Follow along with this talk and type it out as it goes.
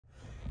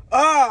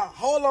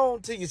Hold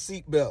on to your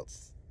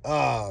seatbelts.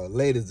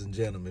 Ladies and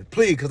gentlemen,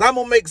 please, because I'm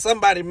going to make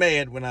somebody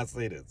mad when I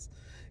say this.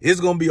 It's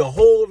going to be a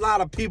whole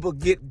lot of people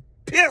get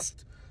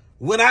pissed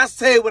when I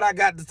say what I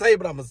got to say,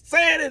 but I'm going to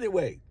say it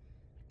anyway.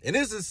 And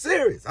this is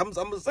serious. I'm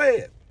going to say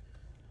it.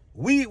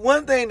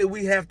 One thing that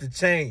we have to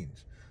change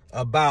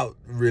about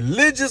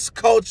religious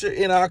culture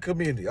in our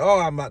community,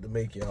 I'm about to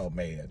make y'all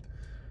mad,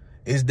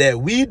 is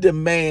that we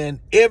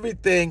demand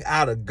everything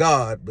out of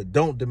God, but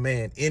don't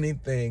demand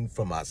anything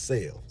from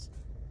ourselves.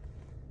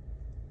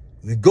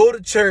 We go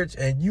to church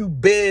and you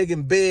beg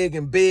and beg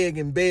and beg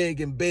and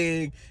beg and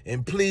beg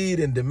and plead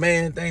and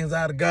demand things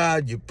out of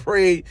God. You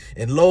pray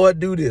and Lord,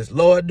 do this,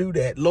 Lord, do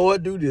that,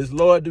 Lord, do this,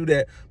 Lord, do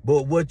that.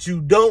 But what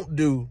you don't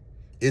do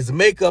is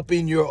make up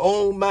in your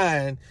own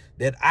mind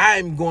that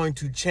I'm going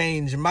to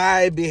change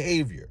my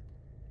behavior.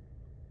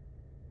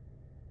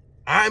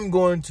 I'm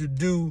going to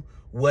do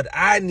what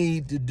I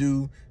need to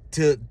do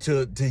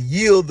to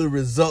yield the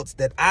results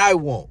that I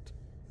want.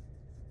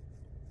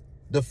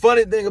 The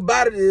funny thing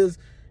about it is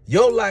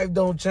your life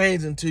don't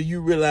change until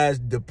you realize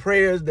the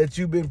prayers that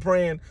you've been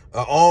praying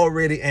are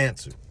already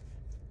answered.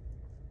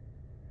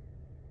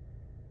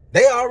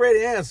 They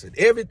already answered.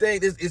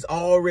 Everything is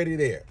already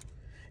there.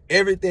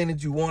 Everything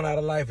that you want out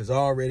of life is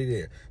already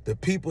there. The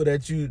people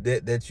that you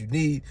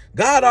need,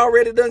 God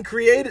already done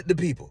created the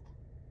people.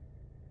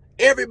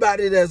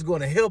 Everybody that's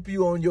going to help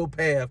you on your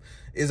path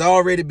is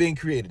already been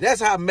created.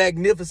 That's how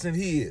magnificent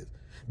he is.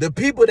 The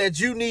people that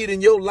you need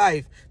in your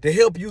life to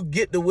help you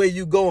get the way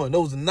you're going,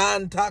 those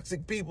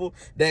non-toxic people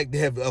that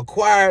have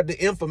acquired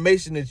the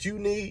information that you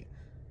need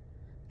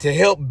to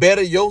help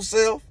better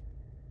yourself,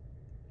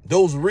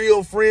 those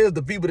real friends,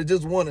 the people that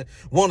just want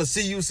to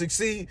see you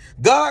succeed,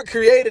 God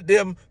created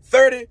them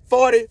 30,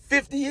 40,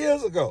 50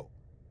 years ago.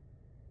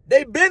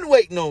 They've been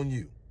waiting on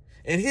you.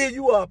 And here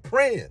you are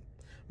praying.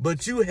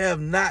 But you have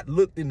not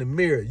looked in the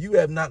mirror. You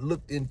have not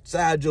looked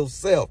inside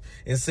yourself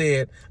and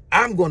said,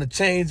 I'm going to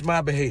change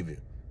my behavior.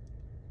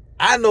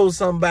 I know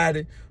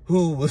somebody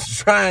who was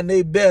trying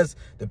their best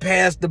to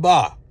pass the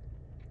bar.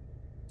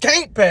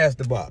 Can't pass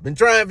the bar. Been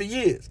trying for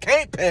years.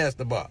 Can't pass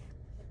the bar.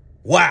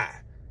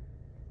 Why?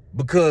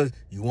 Because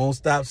you won't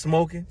stop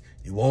smoking.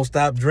 You won't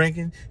stop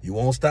drinking. You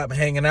won't stop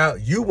hanging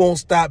out. You won't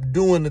stop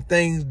doing the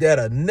things that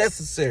are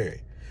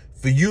necessary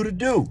for you to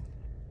do.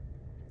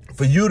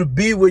 For you to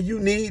be where you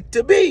need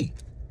to be.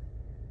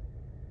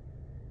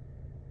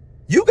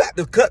 You got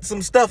to cut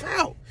some stuff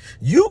out.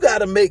 You got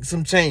to make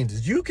some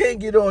changes. You can't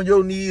get on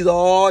your knees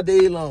all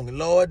day long. And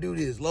Lord, do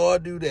this.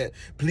 Lord, do that.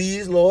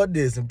 Please, Lord,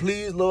 this. And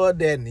please, Lord,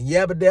 that. And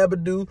yabba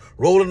dabba do.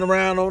 Rolling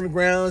around on the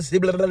ground.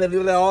 Blah, blah, blah,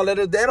 blah, all that.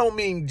 That don't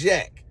mean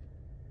jack.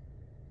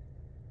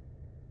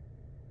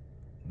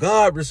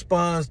 God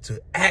responds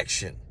to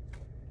action.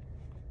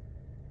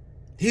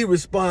 He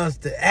responds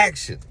to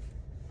action.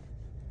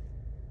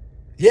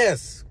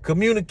 Yes,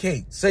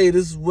 communicate. Say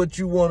this is what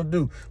you want to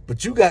do.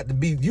 But you got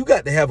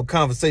to have a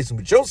conversation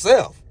with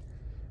yourself.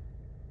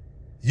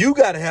 You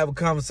got to have a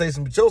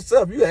conversation with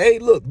yourself. You, hey,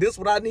 look, this is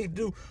what I need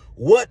to do.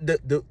 What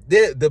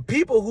the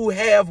people who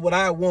have what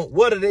I want,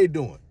 what are they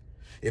doing?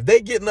 If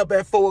they getting up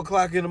at 4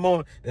 o'clock in the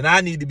morning, then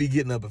I need to be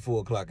getting up at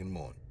 4 o'clock in the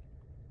morning.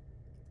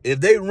 If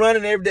they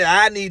running every day,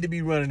 I need to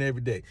be running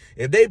every day.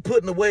 If they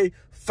putting away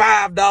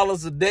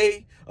 $5 a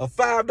day or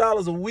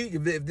 $5 a week,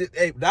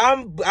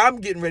 I'm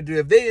getting ready to,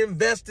 if they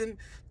investing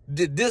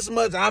this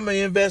much, I'm going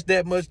to invest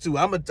that much too.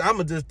 I'm going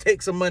to just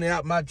take some money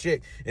out my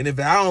check. And if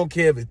I don't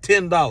care if it's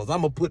 $10, I'm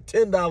going to put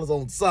 $10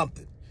 on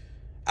something.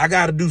 I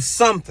got to do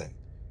something.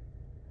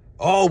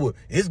 Oh, well,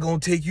 it's going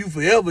to take you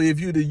forever. If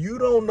you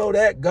don't know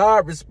that,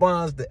 God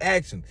responds to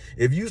action.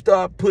 If you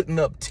start putting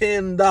up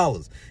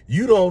 $10,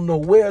 you don't know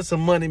where some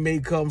money may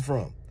come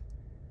from.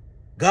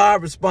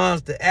 God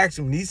responds to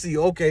action when he see,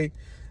 okay,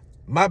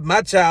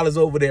 my child is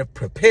over there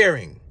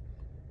preparing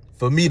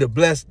for me to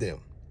bless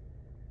them.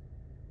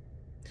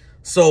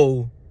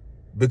 So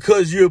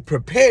because you're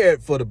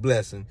prepared for the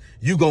blessing,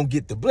 you're going to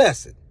get the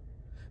blessing.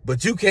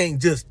 But you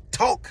can't just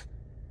talk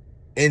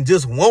and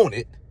just want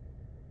it.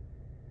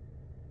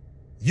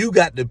 You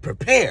got to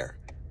prepare.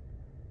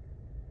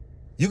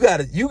 You got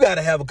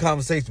to have a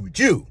conversation with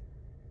you.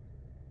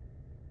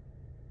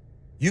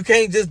 You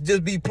can't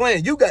just be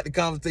playing. You got the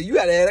conversation. You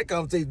got to have that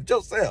conversation with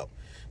yourself.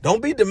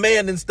 Don't be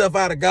demanding stuff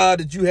out of God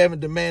that you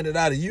haven't demanded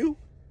out of you.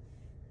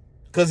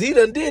 Because he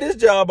done did his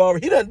job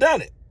already. He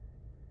done it.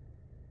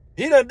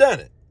 He done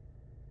it.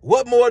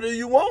 What more do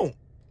you want?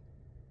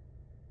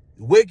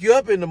 Wake you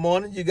up in the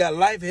morning. You got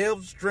life,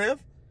 health,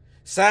 strength,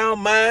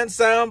 sound mind,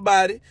 sound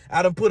body.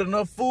 I done put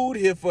enough food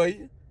here for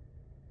you.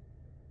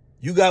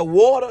 You got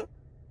water.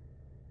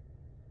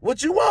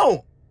 What you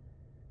want?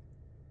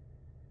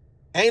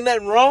 Ain't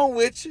nothing wrong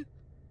with you.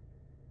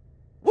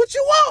 What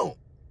you want?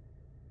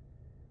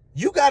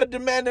 You got to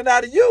demand it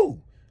out of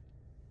you.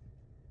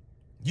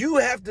 You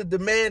have to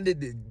demand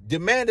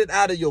it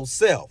out of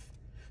yourself.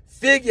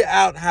 Figure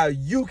out how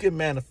you can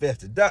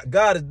manifest it.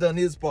 God has done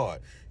his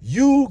part.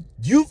 You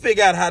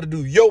figure out how to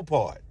do your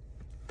part.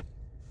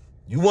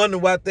 You wonder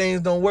why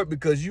things don't work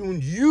because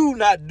you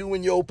not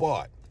doing your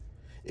part.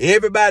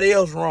 Everybody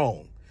else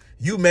wrong.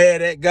 You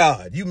mad at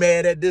God. You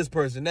mad at this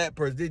person, that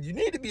person. You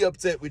need to be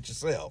upset with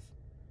yourself.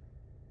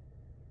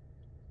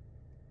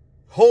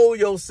 Hold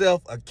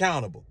yourself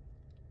accountable.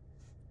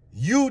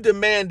 You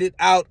demand it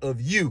out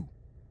of you.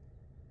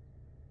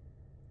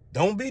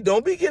 Don't be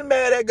getting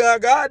mad at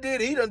God. God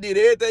did it. He done did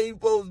everything He's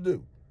supposed to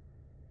do.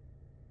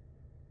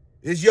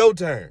 It's your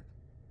turn.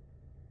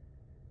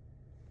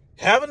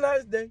 Have a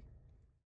nice day.